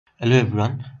Hello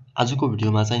everyone आजको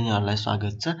भिडियोमा चाहिँ यहाँहरुलाई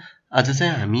स्वागत छ। आज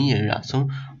चाहिँ हामी हेरिरहेका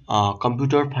छौं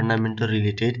कम्प्युटर फन्डामेन्टल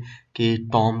रिलेटेड केही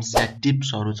टर्म्स या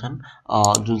टिप्सहरु छन्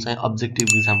जुन चाहिँ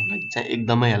अब्जेक्टिभ एक्जामको लागि चाहिँ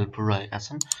एकदमै हेल्पफुल रहेका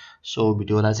छन्। सो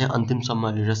भिडियोलाई चाहिँ अन्तिमसम्म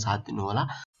हेरेर साथ दिनु होला।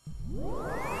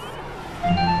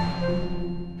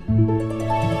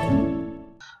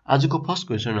 आजको फर्स्ट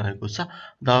क्वेशन रहेको छ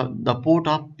the port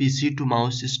of PC to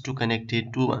mouse is to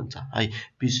connected to भन्छ है।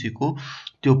 पीसी को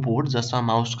त्यो पोर्ट जसमा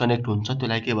माउस कनेक्ट हुन्छ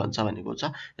त्यसलाई के भन्छ भनेको छ।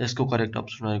 यसको करेक्ट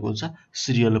अप्सन रहेको छ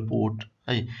सिरियल पोर्ट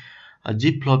है।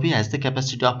 Zip floppy has the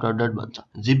capacity of dot भन्छ।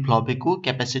 जिप फ्लपी को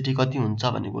क्यापेसिटी कति हुन्छ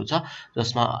भनेको छ,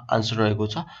 जसमा आन्सर रहेको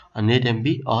छ 100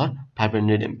 MB और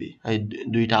 500 MB है।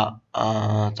 दुईटा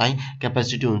चाहिँ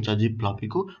क्यापेसिटी हुन्छ जिप फ्लपी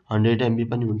को 100 MB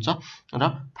पनि हुन्छ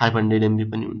र 500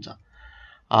 MB पनि हुन्छ।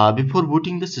 Before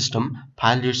बुटिङ the system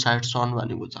file recites on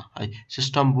भनेको छ है।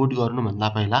 सिस्टम बुट गर्नु भन्दा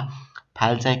पहिला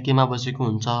फाइल चाहिँ केमा बसेको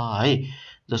हुन्छ है,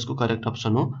 जसको करेक्ट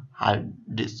अप्सन हो हार्ड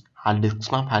डिस्क। हार्ड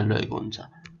डिस्कमा फाइल रहेको हुन्छ।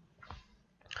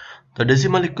 The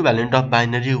decimal equivalent of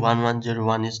binary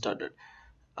 1101 is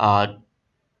dotted.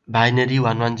 Binary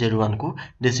 1101 को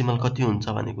डेसिमल कति हुन्छ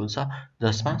भनेको छ,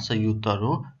 जसमा सही उत्तर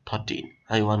हो 13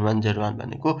 है। 1101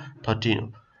 भनेको 13 हो।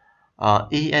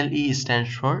 ALE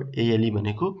स्ट्यान्ड्स फर ALE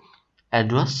भनेको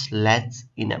एड्रेस ल्याच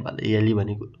इनेबल। ALE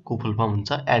भनेको फुल फर्म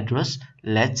हुन्छ address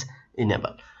ल्याच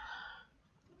enable.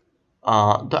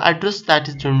 The address that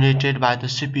is generated by the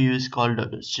CPU is called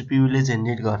address. CPU ले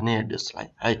जेनेरेट गर्ने एड्रेसलाई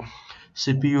है,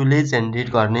 CPU ले जेनेरेट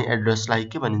गर्ने एड्रेसलाई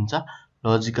के भनिन्छ,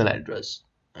 लजिकल एड्रेस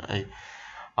है।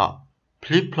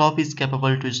 Flip flop is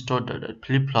capable to store data.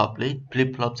 Flip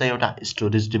flop चाहिँ एउटा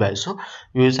स्टोरेज डिभाइस हो।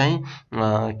 यो चाहिँ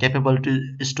केपेबल टु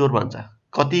स्टोर भन्छ,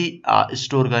 कति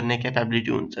स्टोर गर्ने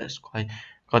क्यापेबिलिटी हुन्छ यसको है,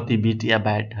 कति बिट या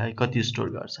बाइट है, कति स्टोर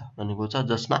गर्छ भनेको छ,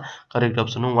 जसमा करेक्ट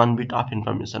अप्सन हो 1 बिट अफ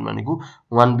इन्फर्मेसन भनेको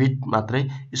 1 बिट मात्रै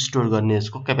स्टोर गर्ने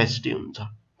यसको क्यापेसिटी हुन्छ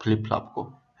फ्लिप फ्लप को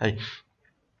है।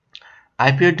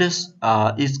 IP address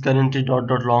is currently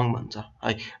dot long भन्छ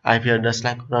है। आईपी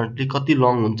एड्रेसलाई करेन्टली कति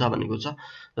लङ हुन्छ भनेको छ,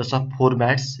 जसमा 4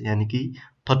 बाइट्स यानी कि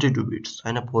 32 बिट्स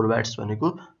हैन। 4 बाइट्स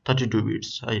भनेको 32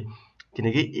 बिट्स है,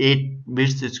 किनकि 8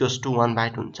 बिट्स इक्वल्स टु 1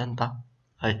 बाइट हुन्छ नि त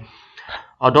है।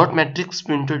 A dot matrix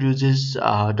printer uses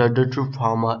dot to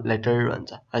form a letter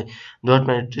भन्छ है। डट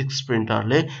म्याट्रिक्स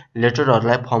प्रिन्टरले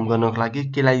लेटरहरुलाई फर्म गर्नको लागि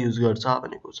केलाई युज गर्छ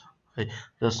भनेको छ है,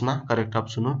 जसमा करेक्ट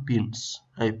अप्सन हो पिन्स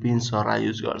है। पिन्सहरुलाई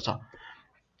युज गर्छ।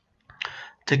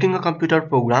 Checking a computer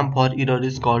program for error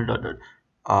is called dot.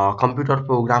 Computer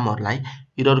प्रोग्रामहरुलाई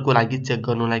एररको लागि चेक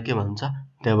गर्नुलाई के भन्छ,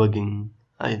 डेबगिङ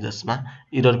है। जसमा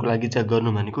एररको लागि चेक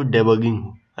गर्नु भनेको डेबगिङ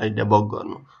हो है, डेबग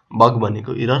गर्नु। बग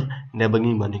भनेको एरर,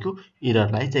 डेबगिङ भनेको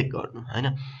एररलाई चेक गर्नु हैन।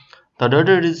 The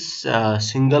daughter is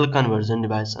single conversion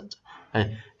device भन्छ है।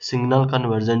 सिग्नल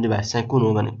कन्भर्जन डिभाइस चाहिँ कुन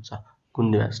हो भनेको छ,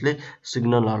 कुन डिभाइसले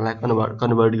सिग्नलहरुलाई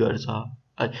कन्भर्ट गर्छ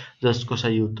है, जसको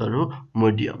सही उत्तर हो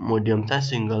मोडियम। मोडियम चाहिँ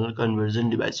सिंगल कन्भर्जन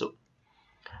डिभाइस हो।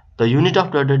 The unit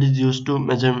of daughter is used to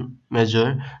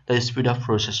measure the speed of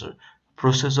processor.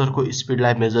 प्रोसेसरको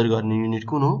स्पीडलाई major गर्ने युनिट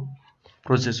कुन हो,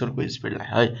 प्रोसेसरको स्पीडलाई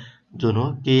है, जुन हो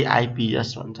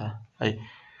KIPS भन्छ है।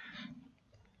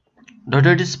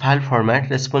 Dot is file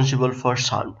format responsible for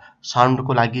sound.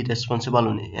 साउन्डको लागि रेस्पोन्सिबल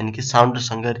हुने यानी कि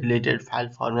साउन्डसँग रिलेटेड फाइल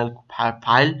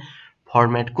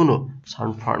फर्मेट कुन हो,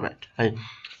 साउन्ड फर्मेट है।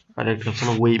 करेक्ट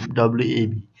अप्सन वेब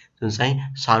WAV, जुन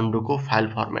चाहिँ साउन्डको फाइल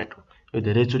फर्मेट हो। यो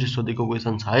धेरैचोटि सोधेको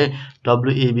क्वेशन छ है।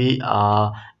 WAV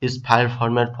is file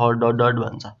format for dot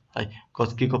भन्छ है।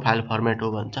 के को फाइल फर्मेट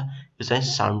हो भन्छ, यो चाहिँ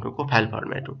साउन्डको फाइल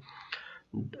फर्मेट हो।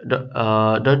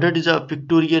 Dot is a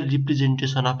pictorial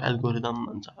representation of algorithm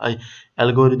भन्छ है।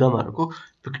 एल्गोरिदमहरुको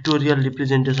पिक्टोरियल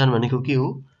रिप्रेजेन्टेसन भनेको के हो,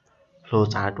 फ्लो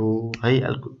चार्ट हो है।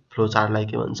 फ्लो चार्टलाई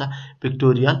के भन्छ,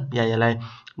 पिक्टोरियल या यसलाई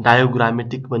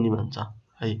डायोग्रामेटिक पनि भन्छ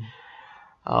है।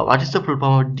 What is the full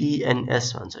form of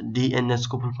DNS भन्छ। DNS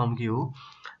को फुल फर्म के हो,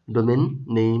 डोमेन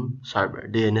नेम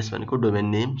सर्भर। DNS भनेको डोमेन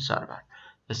नेम सर्भर।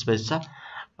 त्यसपछि छ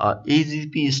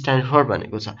AGP स्ट्यान्ड फर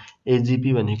भनेको छ।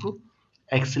 AGP भनेको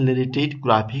एक्सेलरेटेड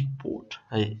ग्राफिक पोर्ट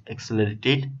है,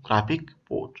 एक्सेलरेटेड ग्राफिक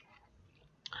पोर्ट।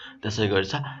 त्यसै गरी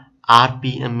छ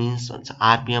RPM मिन्स भन्छ।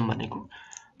 RPM भनेको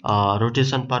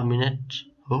रोटेसन पर मिनेट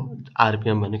हो।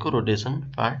 RPM भनेको rotation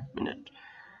per minute.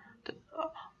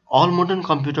 All modern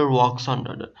computer works on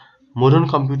dot. Modern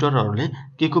कम्प्युटरहरुले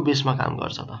के को बेसमा काम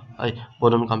गर्छ त है।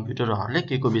 मोडर्न कम्प्युटरहरुले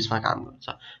के को बेसमा काम गर्छ,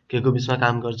 के को बेसमा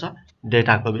काम गर्छ,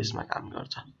 डेटाको बेसमा काम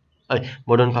गर्छ है।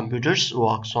 Modern computers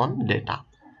works on data.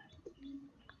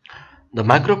 The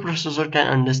microprocessor can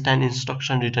understand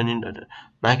instruction written in dot.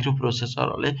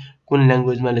 माइक्रोप्रोसेसरहरुले कुन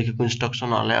ल्याङ्ग्वेजमा लेखेको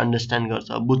इन्स्ट्रक्सनहरुलाई अन्डरस्ट्यान्ड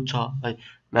गर्छ, बुझ्छ है।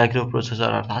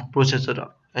 माइक्रोप्रोसेसर अर्थात प्रोसेसर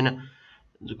हैन,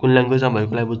 कुन ल्याङ्ग्वेजमा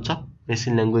भएकोलाई बुझ्छ,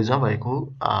 मेसिन ल्याङ्ग्वेजमा भएको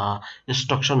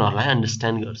इन्स्ट्रक्सनहरूलाई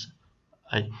अन्डरस्ट्यान्ड गर्छ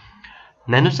है।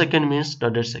 न्यानो सेकेन्ड मिन्स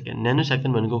डटेड सेकेन्ड। न्यानो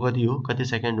सेकेन्ड भनेको कति हो, कति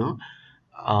सेकेन्ड हो?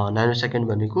 न्यानो सेकेन्ड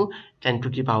भनेको 10 टु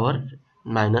की पावर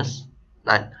 -9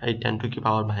 है। 10 टु की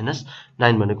पावर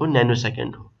 -9 भनेको न्यानो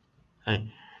सेकेन्ड हो है।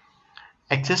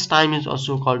 Access time is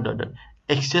also called dotted.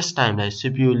 Access टाइमलाई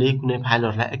सिपियुले कुनै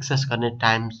फाइलहरूलाई एक्सेस गर्ने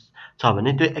टाइम छ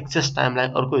भने त्यो एक्सेस टाइमलाई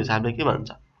अर्को हिसाबले के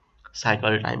भन्छ?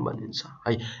 साइकल टाइम भनिन्छ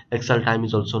है। Excel time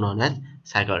is also known as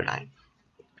cycle time.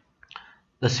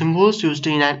 The symbols used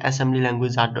in an assembly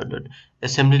language are dotted.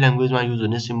 Assembly ल्याङ्ग्वेजमा use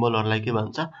हुने सिम्बलहरूलाई के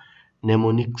भन्छ?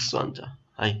 नेमोनिक्स भन्छ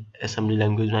है। एसेम्बली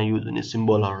ल्याङ्ग्वेजमा युज हुने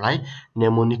सिम्बलहरूलाई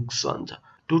नेमोनिक्स भन्छ।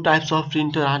 To types of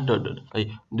printer are dotted है।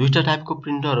 दुईटा टाइपको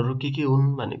प्रिन्टरहरू के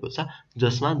हुन् भनेको छ,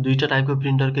 जसमा दुईटा टाइपको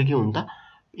प्रिन्टर के हुन् त?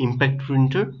 Impact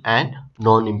printer and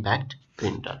non impact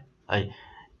printer है।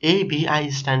 एभिआई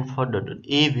स्ट्यान्ड फर डटेड।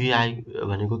 एभिआई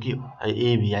भनेको के हो है?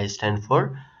 एभिआई स्ट्यान्ड फर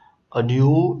अडियो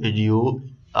भिडियो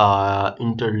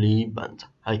इन्टरलिभ भन्छ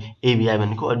है। एभिआई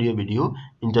भनेको audio video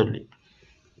इन्टरलिभ।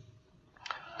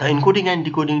 The encoding and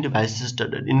डिकोडिङ device is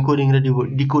dotted. Encoding र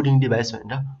डिकोडिङ डिभाइस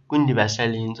भनेर कुन डिभाइसलाई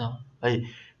लिइन्छ है?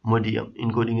 मोडियम।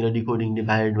 इन्कोडिङ र डिकोडिङ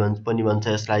डिभाइस पनि भन्छ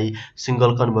यसलाई।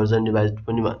 सिङ्गल कन्भर्जन डिभाइस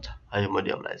पनि भन्छ है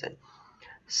मोडियमलाई चाहिँ।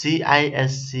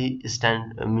 सिआइएससी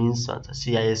स्ट्यान्ड मिन्स भन्छ।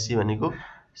 सिआइएससी भनेको,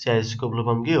 सिआइएससीको फुल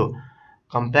फर्म के हो?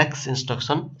 कम्प्लेक्स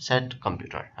इन्स्ट्रक्सन सेट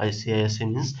कम्प्युटर है। सिआइएससी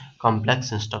means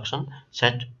complex instruction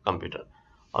set computer.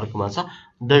 अर्कोमा छ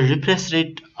the refresh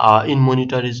rate in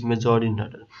monitor is measured in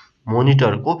dotted.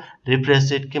 मोनिटरको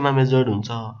refresh rate केमा मेजर्ड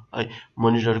हुन्छ है?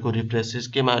 मोनिटरको रिफ्रेस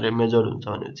रेट केमा मेजर्ड हुन्छ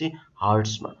भनेपछि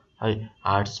हर्ट्समा है।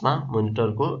 हर्ट्समा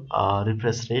मोनिटरको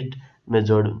रिफ्रेस रेट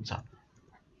मेजर्ड हुन्छ।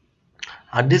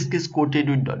 Hard disk is coated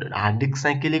with dotted. Hard disk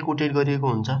चाहिँ केले कोटेड गरिएको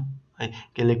हुन्छ है?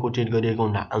 केले कोटेड गरिएको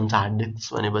हुन्छ हार्ड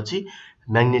डिस्क भनेपछि?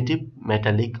 म्याग्नेटिक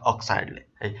मेटालिक अक्साइडले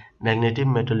है। म्याग्नेटिक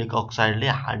मेटालिक अक्साइडले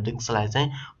हार्ड डिस्कलाई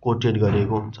चाहिँ कोटेड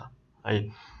गरिएको हुन्छ है।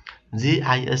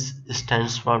 जिआइएस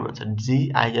स्ट्यान्ड्स फर भन्छ।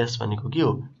 जिआइएस भनेको के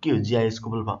हो? जिआइएसको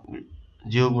full form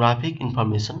geographic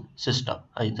information system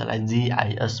है, जसलाई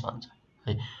जिआइएस भन्छ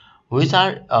है। व्हिच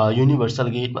आर युनिभर्सल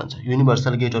गेट भन्छ।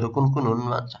 युनिभर्सल गेटहरू कुन कुन हुन्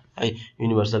भन्छ है।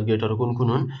 युनिभर्सल गेटहरू कुन कुन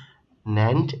हुन्?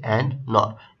 न्यान्ड एन्ड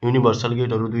नर। युनिभर्सल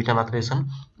गेटहरू दुईटा मात्रै छन्,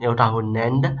 एउटा हो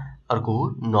न्यान्ड, अर्को हो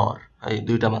नर है।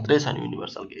 दुईटा मात्रै छन्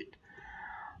universal get.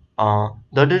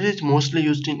 Dotted is mostly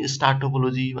used in star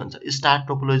topology भन्छ। स्टार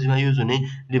टोपोलोजीमा युज हुने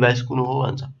डिभाइस कुन हो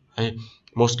भन्छ है?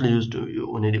 मोस्टली युज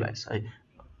हुने डिभाइस है,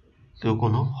 त्यो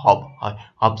कुन हो? हब है।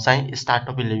 हब चाहिँ स्टार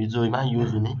टोपोलोजीमा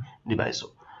युज हुने डिभाइस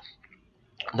हो।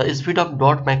 The speed of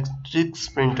dot matrix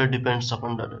printer depends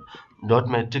upon dotted. Dot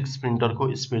matrix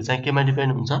प्रिन्टरको speed चाहिँ केमा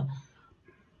डिपेन्ड हुन्छ?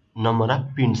 नम्बर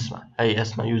अफ पिन्समा है।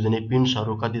 यसमा युज हुने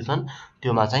पिन्सहरू कति छन्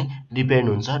त्योमा चाहिँ डिपेन्ड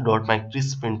हुन्छ dot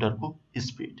matrix प्रिन्टरको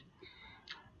speed.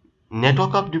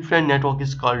 Network of different network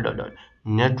is called dotted.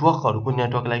 नेटवर्कहरूको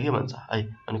नेटवर्कलाई के भन्छ है?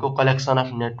 भनेको कलेक्सन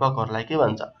अफ नेटवर्कहरूलाई के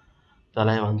भन्छ?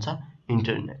 त्यसलाई भन्छ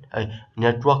इन्टरनेट है।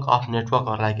 नेटवर्क अफ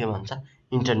नेटवर्कहरूलाई के भन्छ?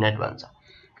 इन्टरनेट भन्छ।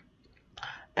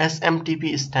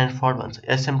 एसएमटिपी स्ट्यान्ड फर भन्छ।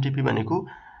 एसएमटिपी भनेको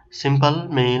सिम्पल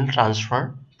मेल ट्रान्सफर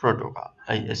प्रोटोकल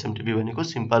है। एसएमटिपी भनेको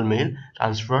simple mail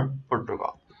transfer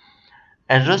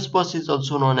protocol. Address bus is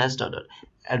also known as dotted.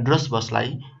 Address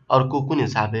बसलाई अर्को कुन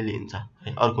हिसाबले लिइन्छ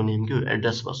है? अर्को नेम के हो?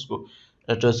 एड्रेस बसको।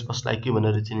 एड्रेस बसलाई के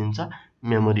भनेर चिनिन्छ?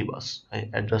 मेमोरी बस है।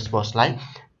 एड्रेस बसलाई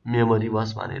मेमोरी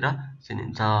बस भनेर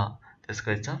चिनिन्छ।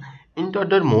 त्यसकै छ in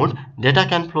dotted mode data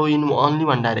can flow in only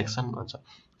one direction भन्छ।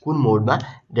 कुन मोडमा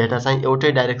डेटा चाहिँ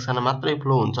एउटै डाइरेक्सनमा मात्रै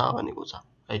फ्लो हुन्छ भनेको छ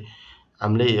है।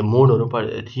 हामीले मोडहरू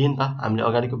पढेको थियौँ नि त, हामीले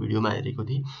अगाडिको भिडियोमा हेरेको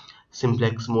थियौँ।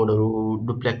 सिम्प्लेक्स मोडहरू,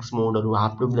 डुप्लेक्स मोडहरू,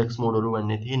 हाफ डुप्लेक्स मोडहरू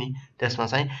भन्ने थियो नि। त्यसमा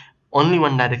चाहिँ ओन्ली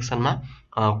वान डाइरेक्सनमा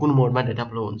कुन मोडमा डेटा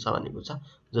फ्लो हुन्छ भनेको छ,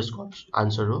 जसको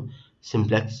आन्सर हो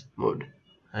सिम्प्लेक्स मोड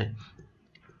है।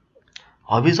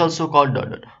 Hub is also called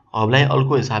dotted. हबलाई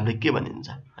अर्को हिसाबले के भनिन्छ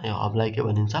है? हबलाई के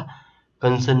भनिन्छ?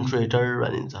 कन्सन्ट्रेटर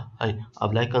भनिन्छ है।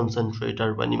 हबलाई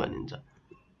कन्सन्ट्रेटर पनि भनिन्छ।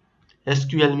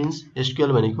 एसक्युएल मिन्स,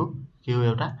 एसक्युएल भनेको के हो?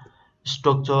 एउटा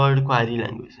स्ट्रक्चर्ड क्वेरी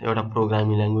ल्याङ्ग्वेज, एउटा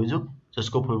प्रोग्रामिङ ल्याङ्ग्वेज हो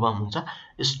जसको फुल फर्म हुन्छ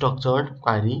structured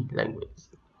query language.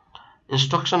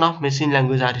 Instruction of machine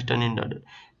language are written in dotted.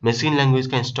 Machine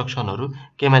ल्याङ्ग्वेजका इन्स्ट्रक्सनहरू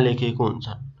केमा लेखिएको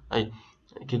हुन्छन् है?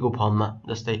 के को फर्ममा?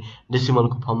 जस्तै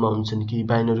डेसिमलको फर्ममा हुन्छन् कि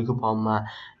बाइनरीको फर्ममा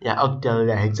या अक्टल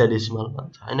या हेक्साडेसिमल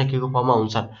भन्छ हैन? के को फर्ममा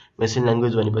हुन्छन्? मेसिन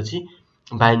ल्याङ्ग्वेज भनेपछि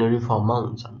बाइनरी फर्ममा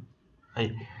हुन्छन् है।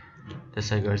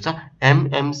 त्यसै गर्छ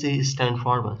एमएमसी स्ट्यान्ड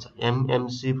फर भन्छ।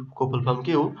 एमएमसी को फुल फर्म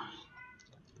के हो?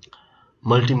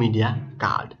 मल्टिमिडिया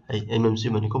कार्ड है। एमएमसी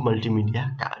भनेको multimedia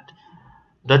card.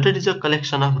 Dotted is a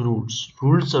collection of rules.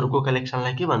 रुल्सहरूको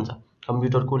कलेक्सनलाई के भन्छ?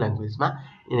 कम्प्युटरको ल्याङ्ग्वेजमा,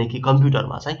 यानि कि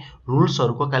कम्प्युटरमा चाहिँ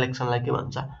रुल्सहरूको कलेक्सनलाई के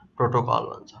भन्छ? प्रोटोकल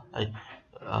भन्छ है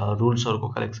रुल्सहरुको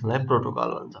कलेक्सनलाई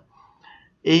प्रोटोकल भन्छ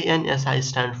एएनएसआई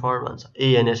स्ट्यान्ड फर भन्छ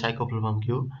एएनएसआई को फुल फर्म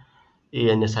के हो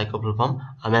एएनएसआई को full form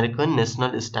American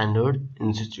national standard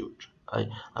institute है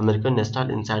American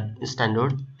national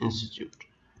standard institute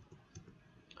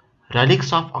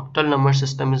radix of octal number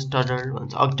system is stuttered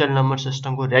भन्छ अक्टल नम्बर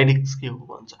सिस्टमको रेडिक्स के हो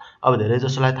भन्छ अब धेरै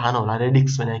जसोलाई थाहा नहोला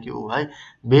रेडिक्स भने के हो है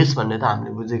बेस भन्ने त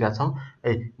हामीले बुझेका छौं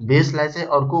है बेसलाई चाहिँ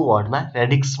अर्को वर्डमा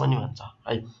रेडिक्स पनि भन्छ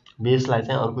है बेसलाई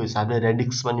चाहिँ अर्को हिसाबले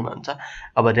रेडिक्स पनि भन्छ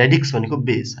अब रेडिक्स भनेको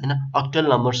बेस हैन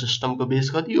अक्टल नम्बर सिस्टमको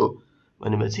बेस कति हो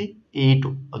भनेपछि 8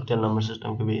 हो अक्टल नम्बर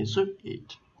सिस्टमको बेस हो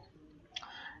 8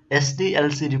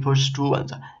 एसडीएलसी रिफर्स टु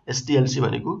भन्छ एसडीएलसी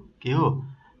भनेको के हो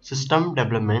सिस्टम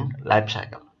डेभलपमेन्ट लाइफ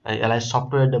साइकल है यसलाई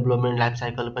सफ्टवेयर डेभलपमेन्ट लाइफ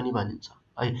साइकल पनि भनिन्छ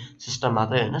है सिस्टम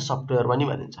मात्रै हैन सफ्टवेयर पनि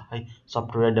भनिन्छ है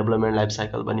सफ्टवेयर डेभलपमेन्ट लाइफ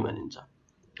साइकल पनि भनिन्छ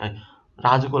है र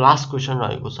आजको लास्ट क्वेशन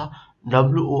रहेको छ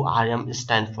WORM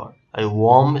स्ट्यान्ड फर है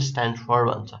वर्म स्ट्यान्ड फर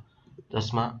भन्छ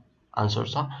जसमा आन्सर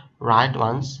छ राइट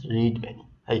वान्स रिड मेनी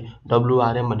है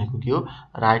WRM भनेको के हो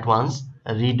राइट वान्स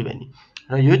रिड मेनी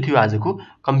र यो थियो आजको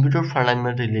कम्प्युटर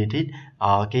प्रोग्रामिङ रिलेटेड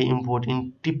केही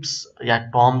इम्पोर्टेन्ट टिप्स या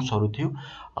टर्म्सहरु थियो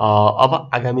अब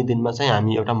आगामी दिनमा चाहिँ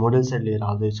हामी एउटा मोडेल सेट लिएर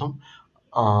आउँदै छौं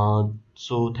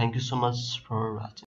so thank you so much for watching